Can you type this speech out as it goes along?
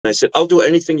I said, I'll do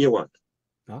anything you want.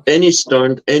 Okay. Any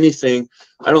stunt, anything.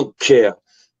 I don't care.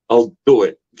 I'll do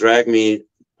it. Drag me,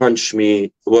 punch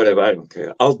me, whatever. I don't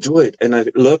care. I'll do it. And I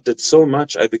loved it so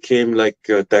much. I became like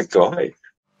that guy.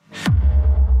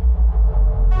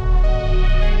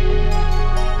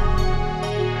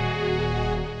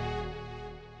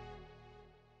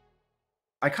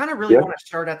 I kind of really Yeah. want to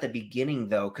start at the beginning,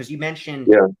 though, because you mentioned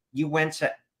Yeah. you went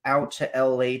out to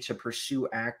LA to pursue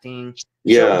acting.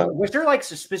 Yeah. So was there like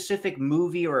a specific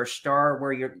movie or a star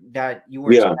where you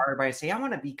were Yeah. inspired by and say, I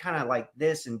want to be kind of like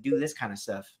this and do this kind of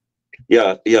stuff?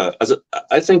 Yeah. Yeah.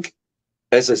 I think,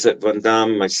 as I said, Van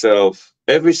Damme, myself,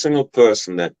 every single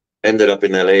person that ended up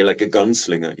in LA like a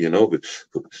gunslinger,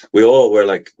 we all were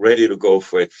like ready to go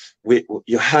for it.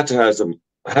 You had to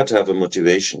have a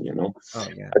motivation, Oh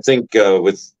yeah. I think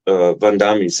with Van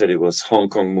Damme, he said it was Hong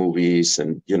Kong movies,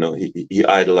 and he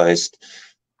idolized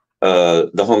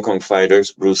the Hong Kong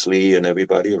fighters, Bruce Lee, and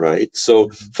everybody, right? So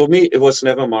for me, it was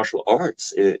never martial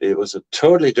arts. It was a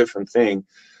totally different thing.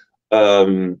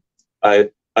 Um,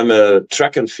 I'm a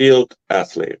track and field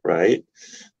athlete, right?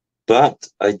 But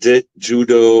I did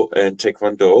judo and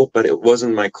taekwondo, but it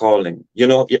wasn't my calling.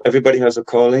 Everybody has a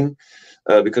calling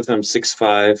because I'm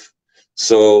 6'5".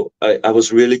 So I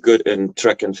was really good in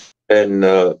track and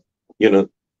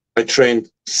I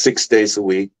trained 6 days a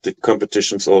week, did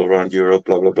competitions all around Europe,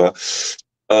 blah, blah, blah.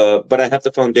 But I had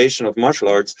the foundation of martial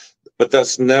arts, but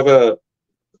that's never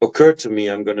occurred to me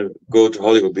I'm going to go to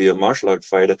Hollywood, be a martial art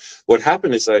fighter. What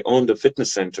happened is I owned a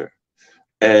fitness center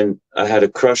and I had a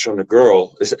crush on a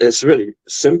girl. It's really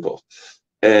simple.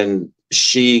 And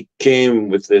she came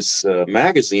with this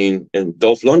magazine, and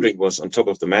Dolph Lundgren was on top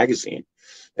of the magazine.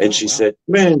 And she said,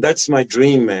 man, that's my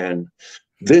dream, man.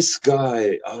 This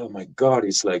guy, oh my God,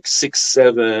 he's like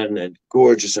 6'7" and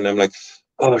gorgeous. And I'm like,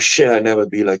 oh shit, I'd never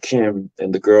be like him.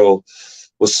 And the girl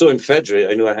was so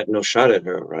infatuated. I knew I had no shot at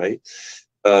her, right?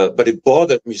 But it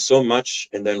bothered me so much.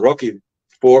 And then Rocky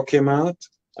 4 came out.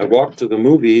 I walked to the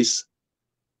movies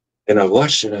and I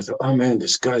watched it. And I thought, oh man,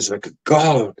 this guy's like a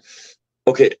god.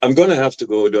 Okay, I'm going to have to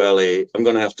go to LA. I'm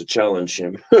going to have to challenge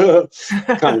him.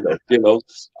 Kind of,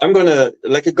 I'm going to,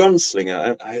 like a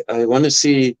gunslinger. I want to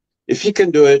see if he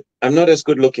can do it. I'm not as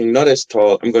good looking, not as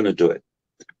tall. I'm going to do it.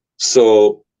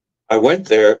 So I went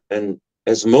there, and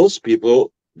as most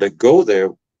people that go there,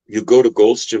 you go to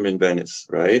Gold's Gym in Venice,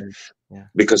 right? Yeah.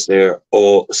 Because they're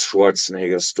all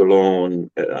Schwarzenegger,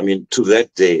 Stallone. I mean, to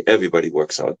that day, everybody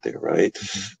works out there, right?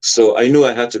 So I knew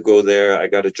I had to go there. I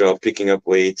got a job picking up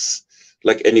weights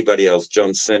like anybody else.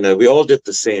 John Cena, we all did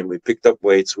the same. We picked up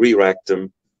weights, re-racked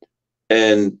them.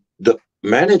 And the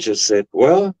manager said,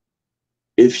 well,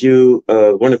 if you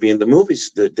want to be in the movies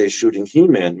that they're shooting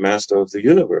He-Man, Master of the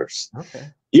Universe,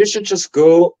 you should just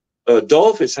go.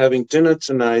 Dolph is having dinner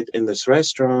tonight in this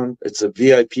restaurant. It's a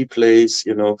VIP place,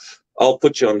 I'll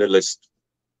put you on the list.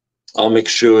 I'll make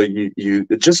sure you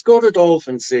just go to Dolph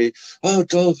and say, oh,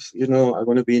 Dolph, I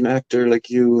want to be an actor like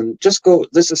you. And just go.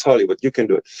 This is Hollywood. You can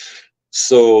do it.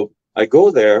 So I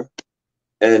go there,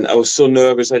 and I was so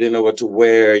nervous. I didn't know what to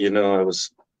wear. I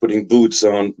was putting boots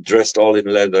on, dressed all in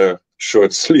leather,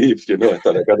 short sleeve. I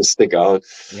thought I got to stick out.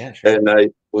 Yeah, sure. And I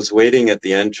was waiting at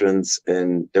the entrance,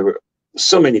 and there were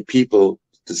so many people.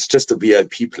 It's just a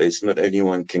VIP place. Not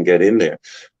anyone can get in there.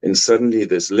 And suddenly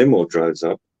this limo drives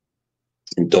up,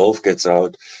 and Dolph gets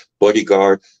out,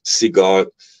 bodyguard, cigar.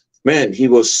 Man, he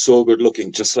was so good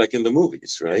looking, just like in the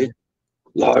movies, right?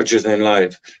 Larger than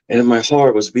life. And my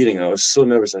heart was beating. I was so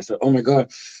nervous. I thought, oh my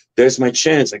God, there's my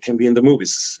chance. I can be in the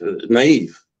movies.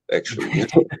 Naive, actually.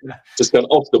 Just got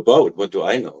off the boat. What do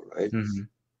I know, right?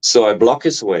 So I block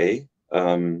his way.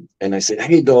 And I said,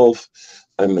 hey, Dolph,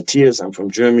 I'm Matthias. I'm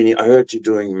from Germany. I heard you're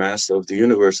doing Master of the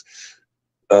Universe.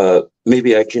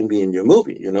 Maybe I can be in your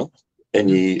movie, And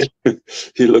he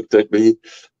looked at me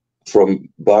from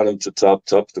bottom to top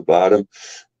to bottom,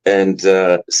 and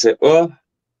said, well,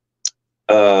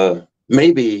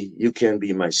 maybe you can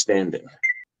be my stand-in.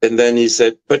 And then he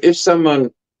said, but if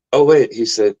someone, oh wait, he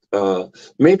said,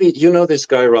 maybe this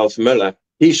guy, Ralph Miller,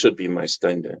 he should be my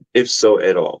stand-in. If so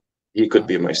at all, he could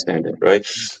be my stand-in, right?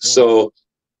 So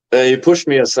he pushed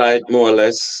me aside more or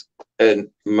less, and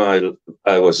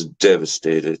I was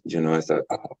devastated. I thought,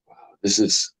 oh, wow, this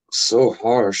is so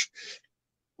harsh.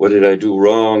 What did I do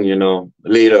wrong?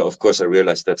 Later, of course, I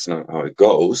realized that's not how it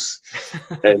goes.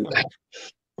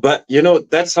 But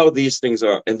that's how these things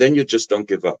are. And then you just don't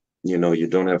give up. You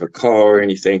don't have a car or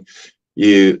anything.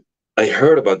 I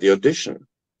heard about the audition,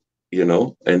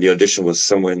 and the audition was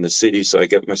somewhere in the city. So I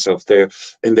get myself there,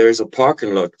 and there's a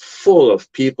parking lot full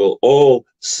of people, all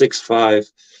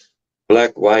 6'5",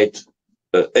 black, white,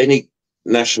 any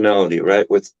nationality, right?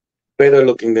 With better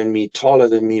looking than me, taller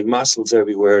than me, muscles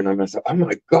everywhere. And I thought, oh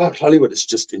my God, Hollywood is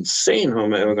just insane. How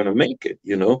am I ever going to make it,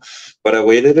 you know? But I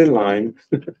waited in line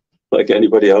like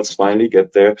anybody else, finally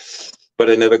get there. But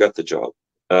I never got the job.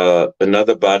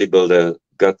 Another bodybuilder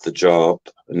got the job,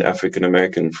 an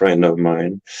African-American friend of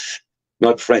mine.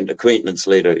 Not friend, acquaintance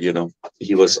later, you know.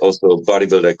 He was also a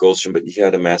bodybuilder at Goldstream, but he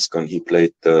had a mask on. He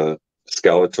played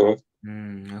Skeletor.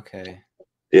 Okay.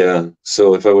 Yeah.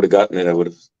 So if I would have gotten it, I would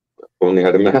have only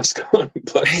had a mask on.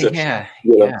 But Yeah.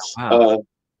 you know, Yeah. Wow.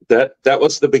 that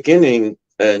was the beginning,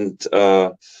 and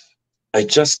I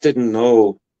just didn't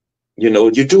know. You know,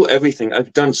 you do everything.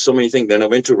 I've done so many things. Then I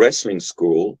went to wrestling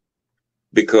school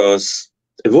because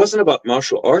it wasn't about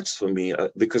martial arts for me,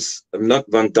 because I'm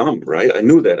not Van Damme, right? I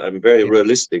knew that. I'm very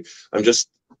realistic. I'm just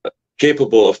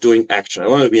capable of doing action. I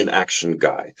want to be an action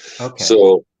guy. Okay.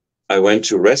 So I went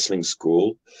to wrestling school,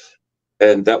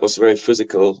 and that was very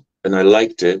physical, and I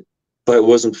liked it. But it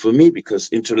wasn't for me because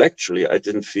intellectually, I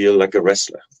didn't feel like a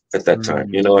wrestler at that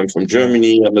time. You know, I'm from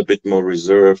Germany. I'm a bit more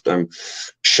reserved. I'm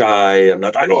shy. I'm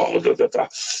not, I know.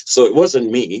 So it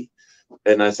wasn't me.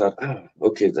 And I thought,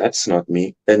 okay, that's not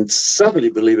me. And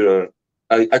suddenly, believe it or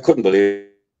not, I couldn't believe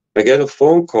it. I get a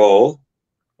phone call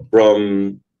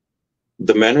from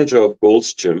the manager of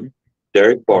Gold's Gym,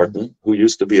 Derek Barton, who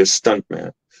used to be a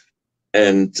stuntman.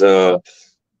 And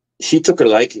he took a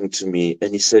liking to me,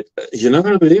 and he said, you're not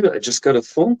going to believe it. I just got a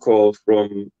phone call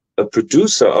from a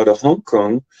producer out of Hong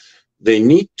Kong. They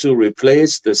need to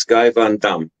replace this guy, Van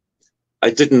Damme. I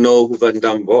didn't know who Van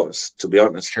Damme was, to be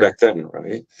honest, back then,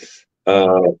 right?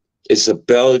 Is a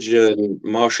Belgian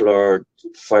martial art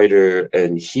fighter,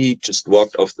 and he just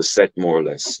walked off the set more or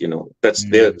less. You know, that's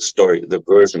their story, the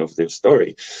version of their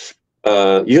story.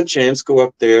 Your chance, go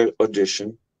up there,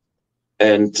 audition.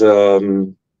 And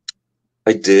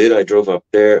I did. I drove up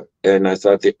there, and I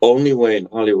thought the only way in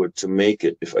Hollywood to make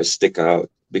it if I stick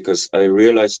out, because I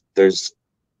realized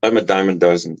I'm a dime a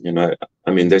dozen, you know.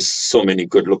 I mean, there's so many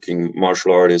good-looking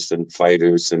martial artists and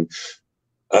fighters, and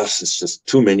it's just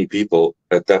too many people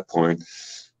at that point.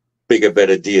 Bigger,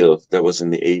 better deal. That was in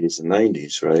the 80s and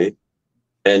 90s, right?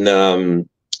 And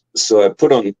so I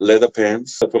put on leather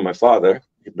pants for my father,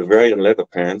 Bavarian leather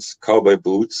pants, cowboy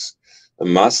boots, a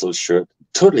muscle shirt,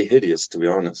 totally hideous, to be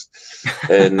honest.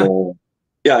 And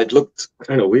yeah, it looked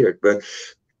kind of weird, but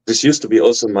this used to be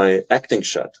also my acting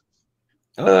shot.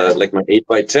 Like my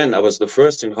 8x10, I was the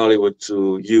first in Hollywood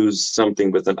to use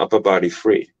something with an upper body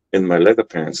free in my leather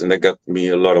pants. And that got me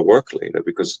a lot of work later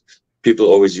because people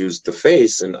always used the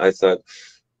face. And I thought,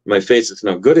 my face is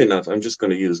not good enough. I'm just going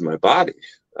to use my body.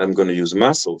 I'm going to use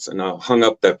muscles. And I hung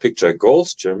up that picture at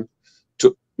Gold's Gym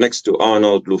next to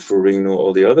Arnold, Lou Ferrigno,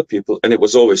 all the other people. And it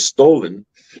was always stolen.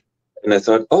 And I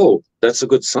thought, oh, that's a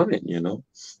good sign, you know.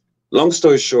 Long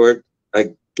story short,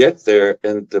 I get there,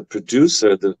 and the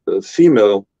producer, the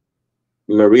female,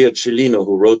 Maria Cellino,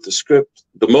 who wrote the script,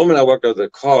 the moment I walked out of the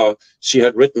car, she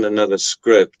had written another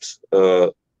script,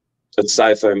 a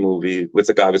sci-fi movie with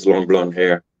a guy with long blonde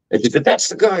hair. And she said, that's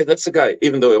the guy,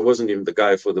 even though it wasn't even the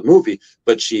guy for the movie.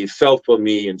 But she felt for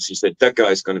me, and she said, that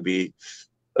guy's going to be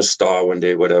a star one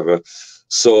day, whatever.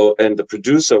 So, and the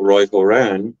producer, Roy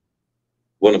Horan,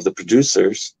 one of the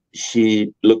producers,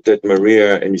 he looked at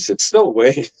Maria and he said, no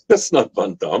way, that's not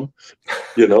Van Damme,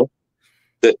 you know,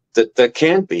 that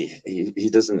can't be. He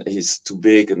doesn't, he's too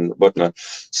big and whatnot.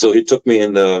 So he took me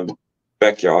in the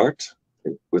backyard,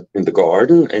 in the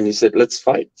garden, and he said, let's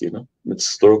fight, you know,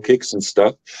 let's throw kicks and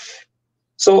stuff.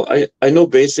 So I know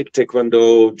basic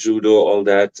Taekwondo, Judo, all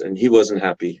that, and he wasn't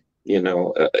happy, you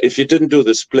know. If you didn't do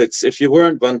the splits, if you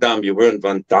weren't Van Damme, you weren't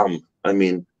Van Damme. I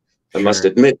mean, I must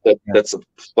admit that that's a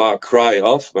far cry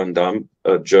off Van Damme,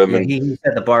 German. Yeah, he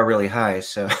set the bar really high,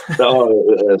 so.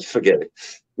 Oh, forget it.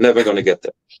 Never going to get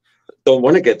there. Don't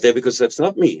want to get there because that's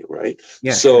not me, right?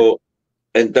 Yeah. So,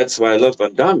 and that's why I love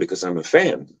Van Damme, because I'm a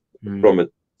fan from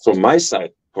my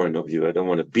side point of view. I don't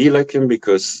want to be like him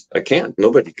because I can't.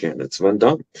 Nobody can. It's Van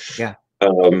Damme. Yeah.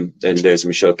 And there's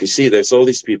Michel Kissy. There's all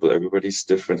these people. Everybody's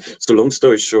different. So long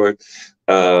story short,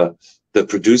 the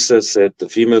producer said, the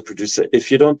female producer, if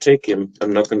you don't take him,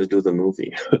 I'm not going to do the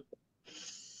movie.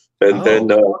 And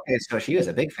then, okay, so she was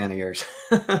a big fan of yours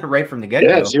right from the get-go.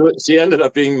 Yeah, she ended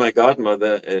up being my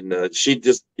godmother, and she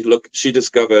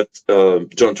discovered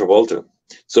John Travolta.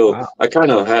 So I kind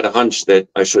of had a hunch that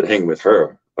I should hang with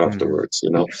her afterwards.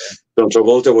 You know, John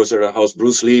Travolta was at her house.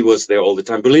 Bruce Lee was there all the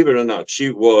time. Believe it or not,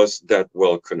 she was that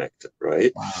well connected,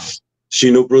 right? Wow. She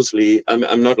knew Bruce Lee.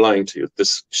 I'm not lying to you.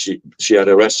 She had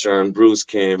a restaurant. Bruce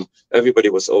came. Everybody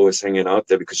was always hanging out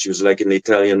there because she was like an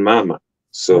Italian mama.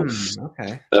 So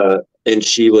and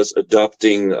she was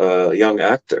adopting young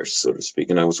actors, so to speak,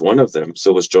 and I was one of them.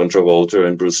 So was John Travolta,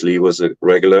 and Bruce Lee was a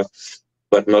regular,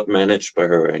 but not managed by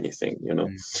her or anything, you know.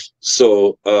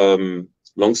 So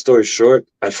long story short,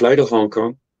 I fly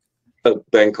to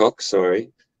Bangkok,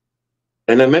 sorry,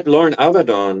 and I met Lauren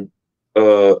Avedon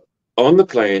on the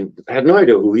plane. I had no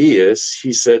idea who he is.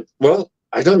 He said, well,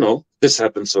 I don't know. This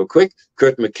happened so quick.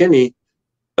 Kurt McKinney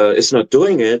is not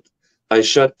doing it. I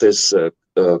shot this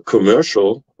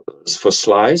commercial for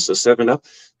Slice or 7-Up.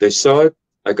 They saw it.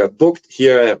 I got booked.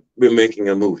 Here I am. We're making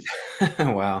a movie.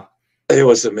 Wow. It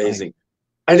was amazing.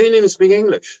 I didn't even speak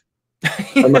English.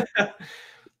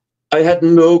 I had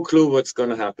no clue what's going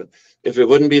to happen. If it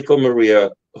wouldn't be for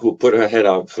Maria, who put her head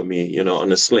out for me, you know,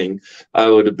 on a sling, I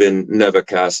would have been never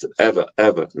casted, ever,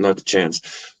 not a chance.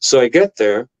 So I get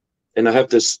there, and I have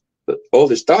all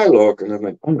this dialogue, and I'm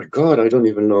like, oh my God, I don't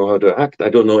even know how to act. I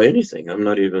don't know anything. I'm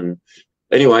not even.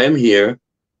 Anyway, I'm here,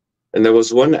 and there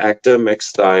was one actor,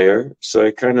 Max Thayer, so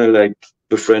I kind of like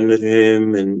befriended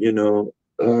him, and you know,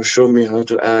 show me how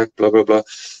to act, blah blah blah.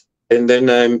 And then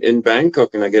I'm in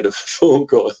Bangkok, and I get a phone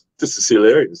call. This is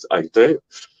hilarious, I tell you.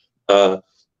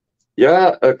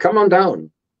 Come on down.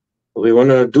 We want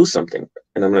to do something.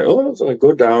 And I'm like, oh, so I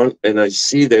go down, and I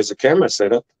see there's a camera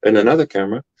set up and another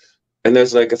camera, and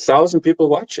there's like 1,000 people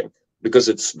watching because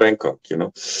it's Bangkok, you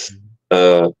know.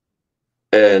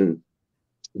 And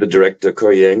the director, Ko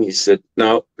Yang, he said,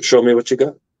 now show me what you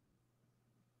got.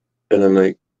 And I'm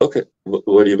like, okay,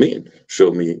 what do you mean?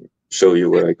 Show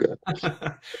you what I got.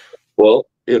 Well,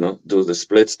 you know, do the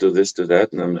splits, do this, do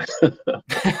that. And I'm like,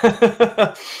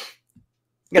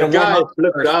 the guy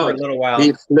flipped out.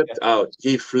 He flipped out.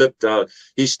 He flipped out.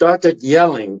 He started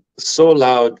yelling so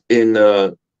loud in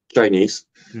Chinese.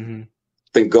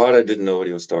 Thank God I didn't know what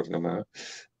he was talking about.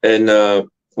 And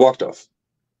walked off.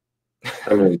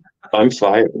 I mean, I'm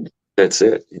fired. That's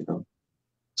it, you know.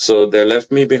 So they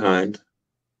left me behind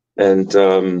and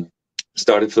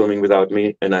started filming without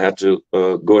me. And I had to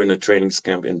go in a training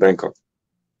camp in Bangkok.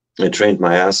 I trained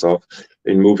my ass off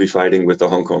in movie fighting with the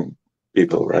Hong Kong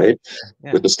people, right?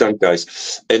 Yeah. With the stunt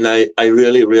guys. And I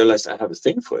really realized I have a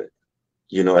thing for it.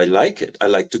 You know, I like it. I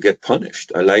like to get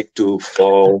punished. I like to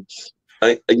fall.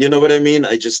 You know what I mean?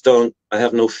 I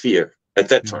have no fear at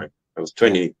that time. I was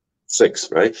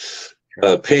 26, right?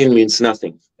 Pain means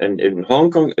nothing. And in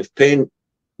Hong Kong, if pain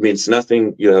means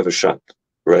nothing, you have a shot,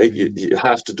 right? You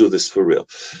have to do this for real.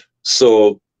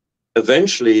 So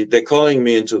eventually they're calling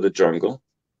me into the jungle,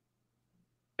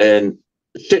 and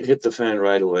shit hit the fan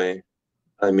right away.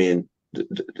 I mean,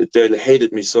 they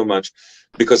hated me so much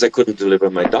because I couldn't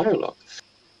deliver my dialogue.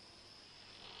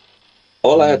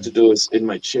 All I had to do is in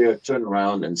my chair, turn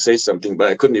around and say something, but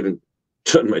I couldn't even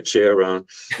turn my chair around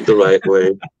the right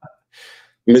way.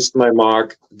 Missed my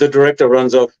mark. The director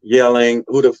runs off yelling,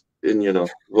 and you know,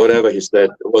 whatever he said,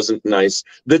 it wasn't nice.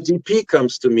 The DP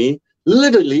comes to me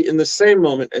literally in the same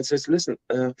moment and says, listen,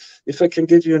 if I can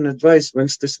give you an advice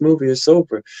once this movie is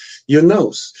over, your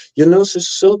nose is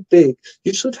so big,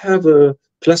 you should have a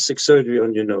plastic surgery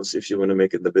on your nose if you want to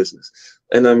make it in the business.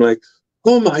 And I'm like,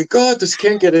 oh my God, this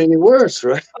can't get any worse,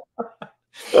 right?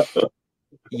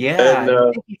 Yeah, and,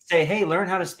 I think you'd say, hey, learn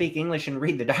how to speak English and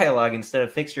read the dialogue instead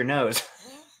of fix your nose.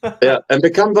 Yeah, and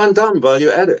become Van Damme while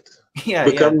you're at it. Yeah,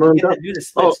 become Van Damme. Do the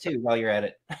splits too while you're at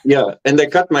it. Yeah, and they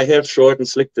cut my hair short and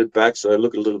slicked it back, so I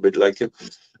look a little bit like him,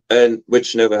 and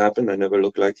which never happened. I never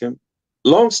looked like him.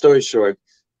 Long story short,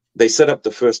 they set up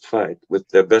the first fight with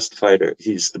their best fighter.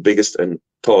 He's the biggest and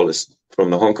tallest from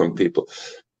the Hong Kong people,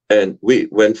 and we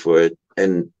went for it.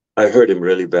 And I hurt him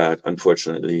really bad,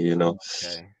 unfortunately. You know,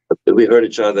 we hurt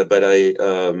each other, but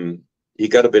he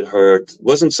got a bit hurt.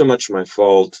 Wasn't so much my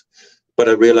fault. But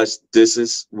I realized this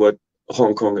is what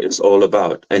Hong Kong is all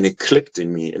about. And it clicked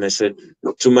in me. And I said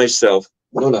to myself,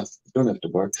 no, don't have to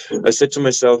bark. I said to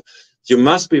myself, you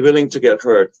must be willing to get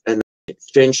hurt. And I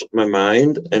changed my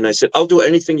mind. And I said, I'll do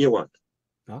anything you want.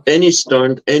 Okay. Any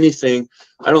stunt, anything.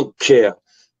 I don't care.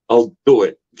 I'll do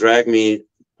it. Drag me,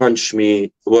 punch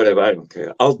me, whatever. I don't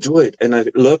care. I'll do it. And I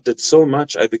loved it so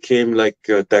much. I became like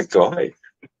that guy.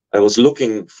 I was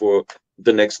looking for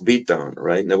the next beatdown,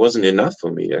 right? And that wasn't enough for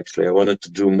me, actually. I wanted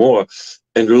to do more.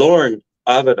 And Lauren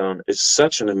Avedon is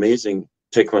such an amazing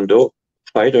Taekwondo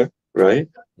fighter, right?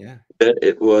 Yeah. That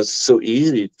it was so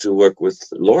easy to work with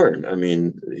Lauren. I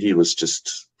mean, he was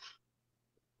just,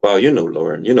 well, you know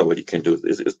Lauren, you know what he can do.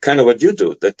 It's kind of what you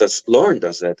do. Lauren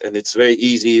does that. And it's very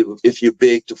easy if you're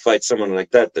big to fight someone like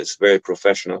that. That's very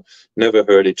professional. Never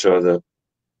hurt each other.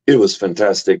 It was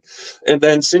fantastic. And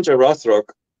then Cynthia Rothrock,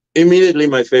 immediately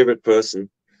my favorite person,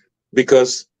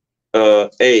 because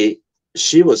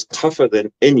she was tougher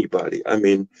than anybody. I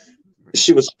mean,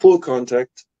 She was full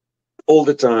contact all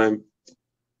the time.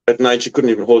 At night, she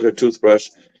couldn't even hold her toothbrush.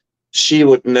 She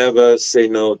would never say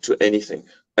no to anything,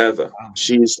 ever. Wow.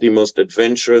 She's the most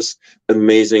adventurous,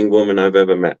 amazing woman I've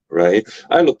ever met, right?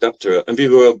 I looked up to her, and we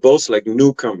were both like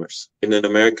newcomers in an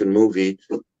American movie.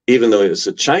 Even though it was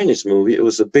a Chinese movie, it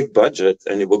was a big budget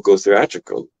and it would go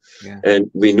theatrical. Yeah. And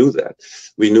we knew that.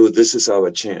 We knew this is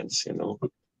our chance, you know.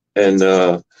 And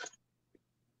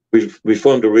we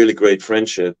formed a really great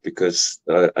friendship because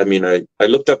I mean I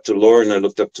looked up to Lauren, I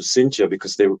looked up to Cynthia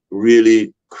because they were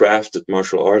really crafted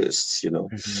martial artists, you know.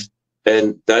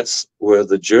 And that's where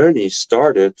the journey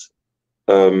started,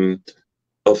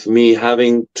 of me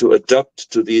having to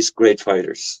adapt to these great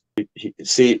fighters.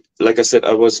 See, like I said,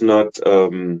 I was not a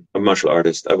martial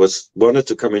artist. I wanted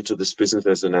to come into this business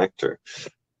as an actor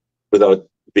without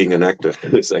being an actor.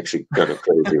 It's actually kind of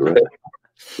crazy, right?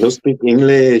 No speak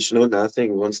English, no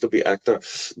nothing, wants to be actor.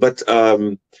 But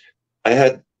I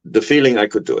had the feeling I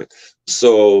could do it.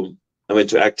 So I went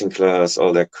to acting class,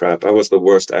 all that crap. I was the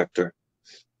worst actor.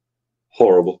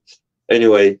 Horrible.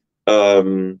 Anyway,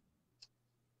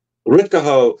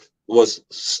 Rutger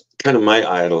was kind of my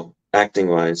idol, acting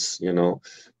wise, you know.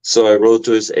 So I wrote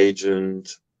to his agent.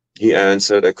 He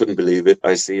answered. I couldn't believe it.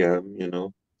 ICM, you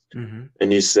know.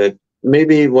 And he said,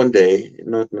 maybe one day,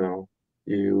 not now.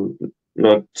 You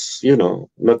not, you know,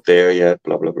 not there yet,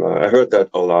 blah, blah, blah. I heard that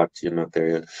a lot, you're not there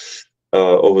yet.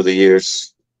 Over the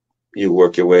years, you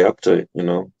work your way up to it, you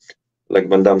know. Like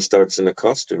Van Damme starts in a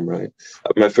costume, right?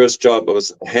 My first job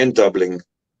was hand doubling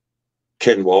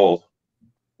Ken Wall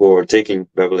for Taking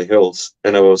Beverly Hills.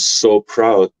 And I was so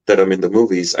proud that I'm in the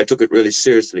movies. I took it really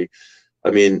seriously.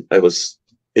 I mean, I was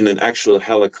in an actual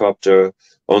helicopter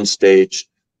on stage,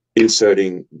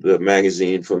 inserting the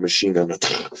magazine for Machine Gun.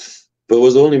 But it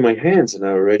was only my hands, and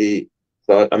I already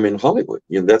thought I'm in Hollywood.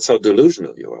 You know, that's how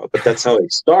delusional you are. But that's how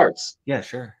it starts. Yeah,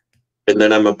 sure. And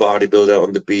then I'm a bodybuilder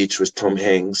on the beach with Tom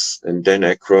Hanks and Dan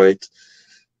Aykroyd,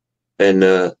 and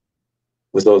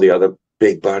with all the other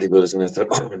big bodybuilders. And I thought,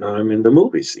 oh, now I'm in the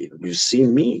movies. You see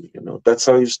me. You know, that's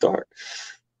how you start.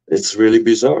 It's really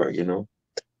bizarre, you know.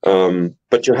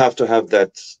 But you have to have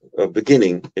that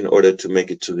beginning in order to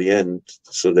make it to the end,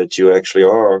 so that you actually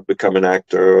become an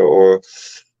actor or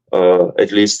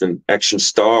at least an action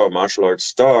star, martial arts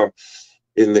star.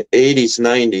 In the 80s,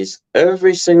 90s,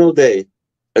 every single day,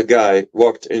 a guy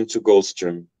walked into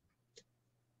Goldstream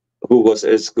who was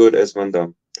as good as Van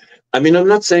Damme. I mean, I'm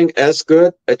not saying as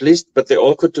good, at least, but they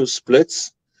all could do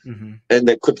splits, and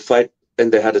they could fight,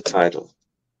 and they had a title.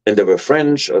 And they were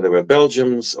French, or they were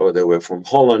Belgians, or they were from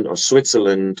Holland or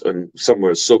Switzerland, and some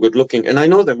were so good looking. And I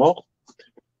know them all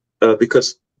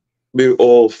because we're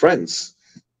all friends.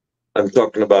 I'm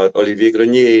talking about Olivier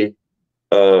Grenier.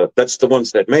 That's the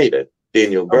ones that made it.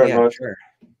 Daniel Bernhardt. Yeah, sure.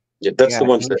 Yeah, that's the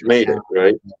ones that made it,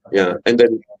 right? Yeah. And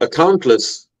then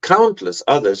countless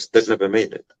others that never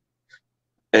made it.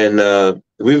 And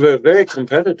we were very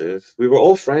competitive. We were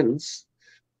all friends,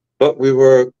 but we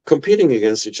were competing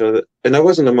against each other. And I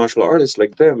wasn't a martial artist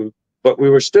like them, but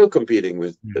we were still competing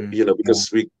with, you know,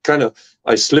 because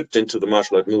I slipped into the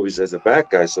martial art movies as a bad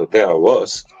guy. So there I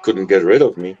was, couldn't get rid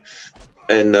of me.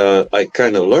 And I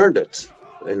kind of learned it,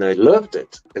 and I loved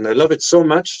it. And I love it so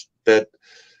much that,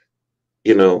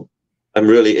 you know, I'm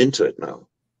really into it now.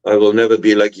 I will never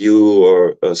be like you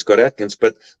or Scott Atkins,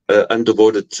 but I'm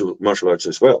devoted to martial arts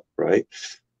as well, right?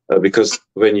 Because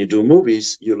when you do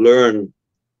movies, you learn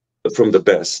from the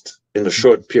best in a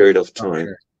short period of time.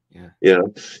 Sure. Yeah. Yeah.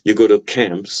 You go to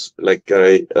camps, like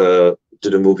I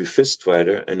did a movie Fist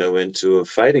Fighter, and I went to a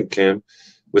fighting camp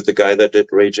with the guy that did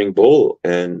Raging Bull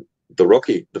and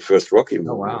the first Rocky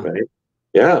movie, right?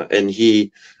 Yeah. And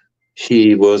he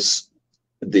was,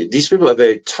 these people are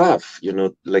very tough, you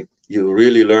know, like you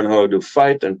really learn how to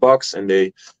fight and box, and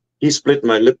he split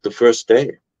my lip the first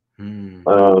day.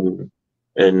 And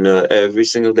every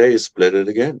single day you split it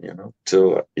again, you know,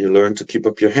 till you learn to keep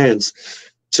up your hands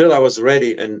till I was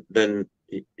ready. And then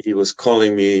he was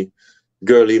calling me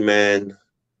girly man.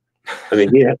 I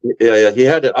mean, he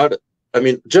had it out. I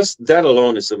mean, just that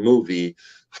alone is a movie,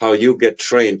 how you get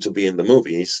trained to be in the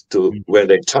movies, to where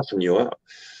they toughen you up.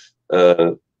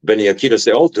 Benny Akitas,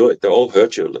 they all do it. They all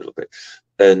hurt you a little bit.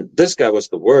 And this guy was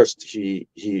the worst. He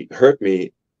hurt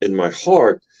me in my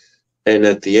heart. And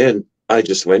at the end, I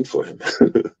just went for him.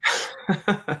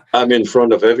 I'm in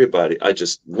front of everybody. I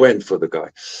just went for the guy.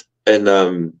 And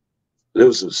there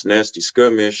was this nasty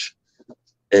skirmish.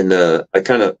 And I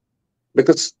kind of,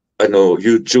 because I know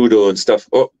you judo and stuff.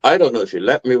 Oh, I don't know if he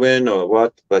let me win or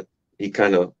what, but he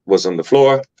kind of was on the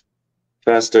floor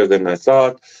faster than I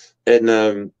thought.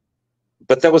 And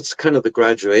but that was kind of the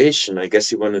graduation. I guess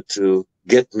he wanted to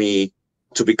get me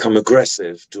to become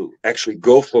aggressive, to actually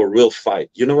go for a real fight.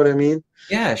 You know what I mean?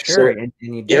 Yeah, sure. So, And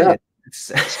you did yeah. it.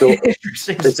 It's So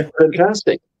interesting it's story.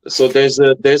 fantastic. So there's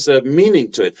a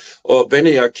meaning to it. Or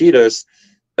Benny Arkidas,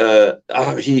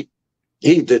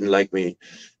 he didn't like me.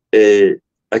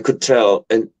 I could tell.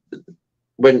 And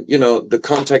when, you know, the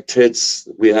contact hits,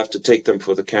 we have to take them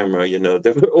for the camera, you know,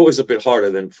 they were always a bit harder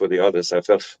than for the others, I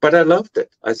felt. But I loved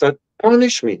it. I thought,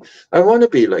 punish me. I want to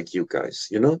be like you guys,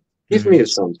 you know, give me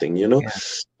something, you know.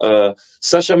 Yeah.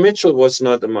 Sasha Mitchell was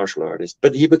not a martial artist,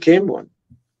 but he became one.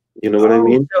 You know what I Oh,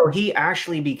 mean? so he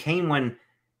actually became one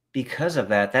because of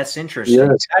that. That's interesting.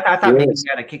 Yes. I thought maybe Yes. he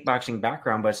had a kickboxing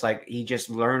background, but it's like he just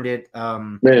learned it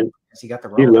Man, as he got the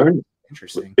he role. learned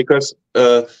Interesting. because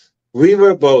we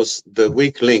were both the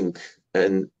weak link,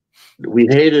 and we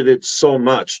hated it so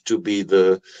much to be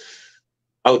the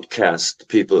outcast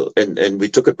people, and we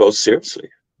took it both seriously.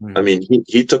 I mean,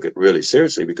 he took it really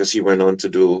seriously because he went on to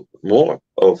do more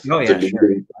of Oh the yeah, sure.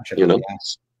 leading, you know.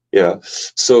 Yeah.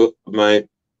 So my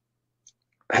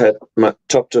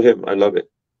top to him. I love it.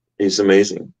 He's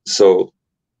amazing. So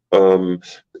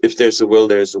if there's a will,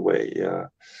 there's a way. Yeah.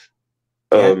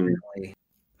 Definitely.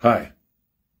 Hi,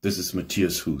 this is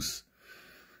Matthias Hues,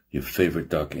 your favorite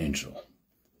dark angel.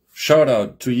 Shout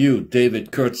out to you,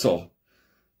 David Kurtzel,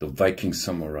 the Viking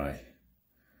samurai.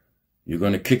 You're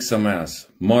going to kick some ass.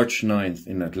 March 9th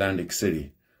in Atlantic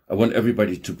City. I want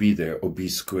everybody to be there or be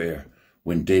square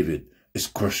when David is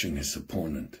crushing his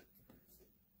opponent.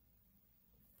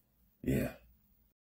 Yeah.